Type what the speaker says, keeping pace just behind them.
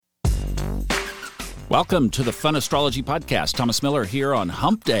Welcome to the Fun Astrology Podcast. Thomas Miller here on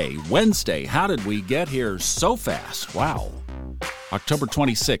Hump Day, Wednesday. How did we get here so fast? Wow. October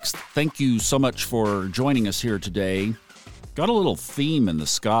 26th. Thank you so much for joining us here today. Got a little theme in the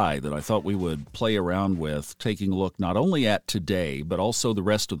sky that I thought we would play around with, taking a look not only at today, but also the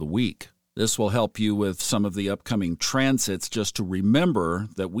rest of the week. This will help you with some of the upcoming transits, just to remember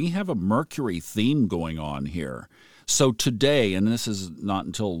that we have a Mercury theme going on here. So today, and this is not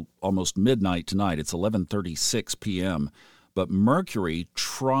until almost midnight tonight, it's 11:36 p.m., but Mercury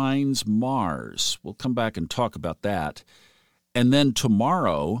trines Mars. We'll come back and talk about that. And then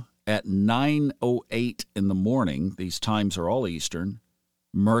tomorrow at 9:08 in the morning, these times are all Eastern,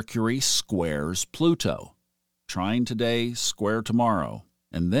 Mercury squares Pluto. Trine today, square tomorrow.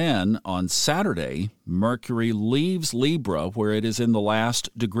 And then on Saturday, Mercury leaves Libra, where it is in the last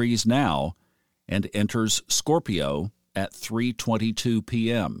degrees now, and enters Scorpio at 3:22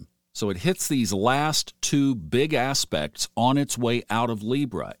 p.m. So it hits these last two big aspects on its way out of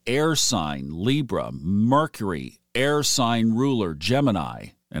Libra. Air sign, Libra, Mercury, air sign ruler,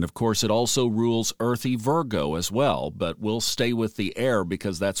 Gemini. And of course, it also rules earthy Virgo as well, but we'll stay with the air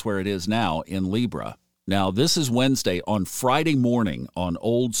because that's where it is now in Libra. Now, this is Wednesday. On Friday morning on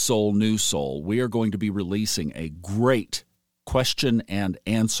Old Soul, New Soul, we are going to be releasing a great question and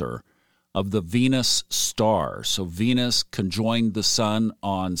answer of the Venus star. So Venus conjoined the sun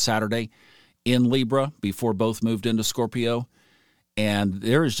on Saturday in Libra before both moved into Scorpio. And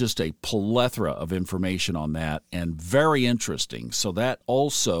there is just a plethora of information on that and very interesting. So that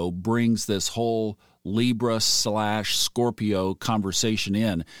also brings this whole Libra/Scorpio conversation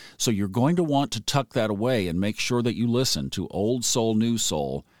in. So you're going to want to tuck that away and make sure that you listen to Old Soul, New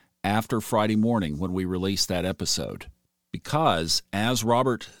Soul after Friday morning when we release that episode. Because, as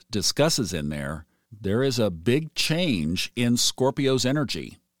Robert discusses in there, there is a big change in Scorpio's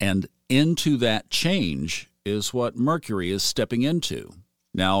energy. And into that change is what Mercury is stepping into.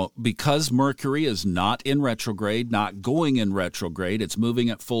 Now, because Mercury is not in retrograde, not going in retrograde, it's moving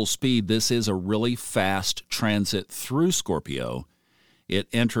at full speed, this is a really fast transit through Scorpio. It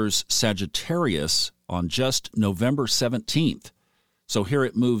enters Sagittarius on just November 17th. So here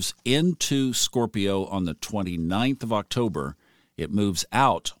it moves into Scorpio on the 29th of October. It moves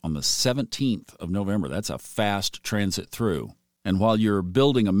out on the 17th of November. That's a fast transit through. And while you're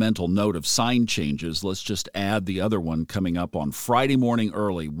building a mental note of sign changes, let's just add the other one coming up on Friday morning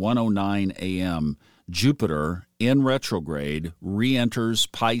early, 1:09 a.m. Jupiter in retrograde re-enters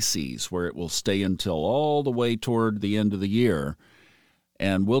Pisces, where it will stay until all the way toward the end of the year.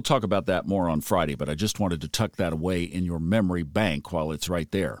 And we'll talk about that more on Friday, but I just wanted to tuck that away in your memory bank while it's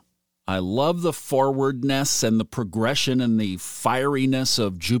right there. I love the forwardness and the progression and the fieriness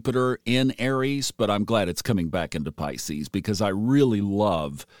of Jupiter in Aries, but I'm glad it's coming back into Pisces because I really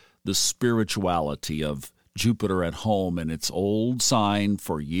love the spirituality of Jupiter at home and its old sign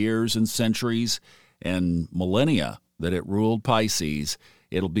for years and centuries and millennia that it ruled Pisces.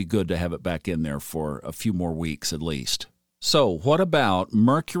 It'll be good to have it back in there for a few more weeks at least. So what about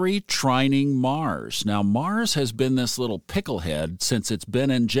Mercury trining Mars? Now, Mars has been this little picklehead since it's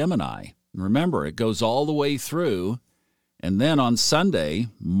been in Gemini. Remember, it goes all the way through, and then on Sunday,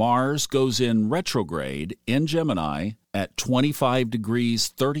 Mars goes in retrograde in Gemini at 25 degrees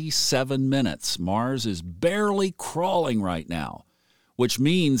 37 minutes. Mars is barely crawling right now, which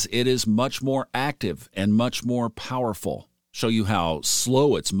means it is much more active and much more powerful. Show you how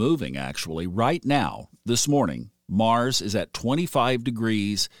slow it's moving, actually. Right now, this morning, Mars is at 25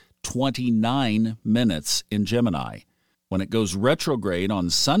 degrees, 29 minutes in Gemini. When it goes retrograde on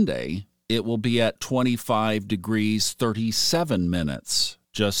Sunday, it will be at 25 degrees, 37 minutes,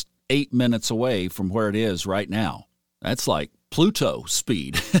 just 8 minutes away from where it is right now. That's like Pluto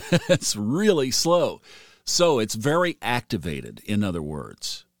speed. It's really slow. So it's very activated, in other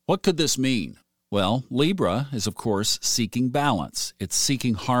words. What could this mean? Well, Libra is, of course, seeking balance. It's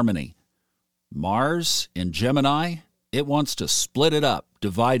seeking harmony. Mars in Gemini, it wants to split it up,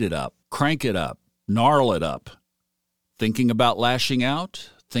 divide it up, crank it up, gnarl it up. Thinking about lashing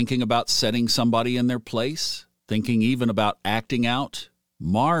out, thinking about setting somebody in their place, thinking even about acting out.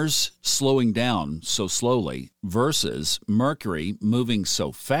 Mars slowing down so slowly versus Mercury moving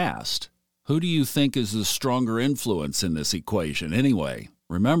so fast. Who do you think is the stronger influence in this equation anyway?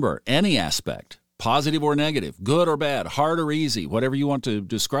 Remember, any aspect, positive or negative, good or bad, hard or easy, whatever you want to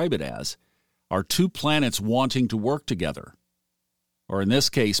describe it as, are two planets wanting to work together. Or in this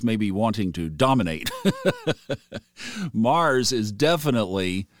case, maybe wanting to dominate. Mars is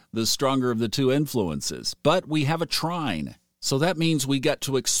definitely the stronger of the two influences, but we have a trine. So that means we get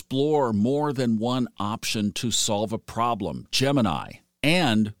to explore more than one option to solve a problem. Gemini,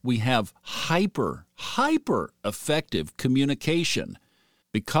 And we have hyper effective communication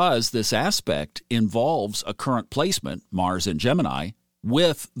because this aspect involves a current placement, Mars in Gemini,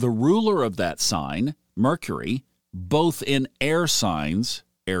 with the ruler of that sign, Mercury, both in air signs,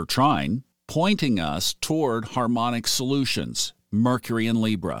 air trine, pointing us toward harmonic solutions, Mercury in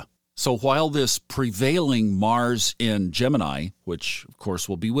Libra. So while this prevailing Mars in Gemini, which of course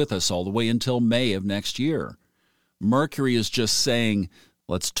will be with us all the way until May of next year, Mercury is just saying,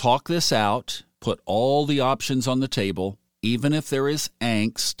 let's talk this out, put all the options on the table. Even if there is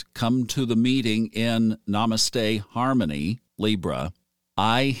angst, come to the meeting in Namaste Harmony, Libra.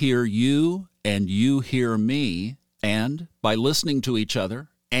 I hear you and you hear me, and by listening to each other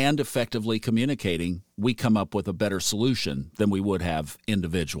and effectively communicating, we come up with a better solution than we would have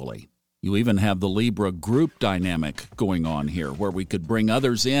individually. You even have the Libra group dynamic going on here, where we could bring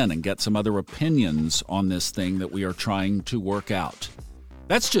others in and get some other opinions on this thing that we are trying to work out.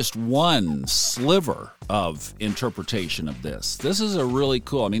 That's just one sliver of interpretation of this. This is a really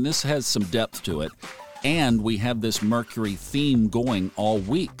cool, this has some depth to it, and we have this Mercury theme going all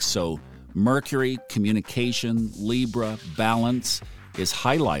week. So Mercury, communication, Libra, balance is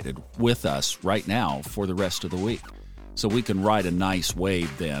highlighted with us right now for the rest of the week. So we can ride a nice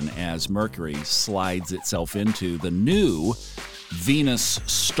wave then as Mercury slides itself into the new Venus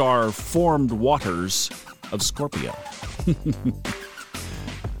star-formed waters of Scorpio.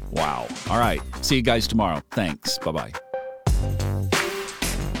 Wow. All right. See you guys tomorrow. Thanks. Bye-bye.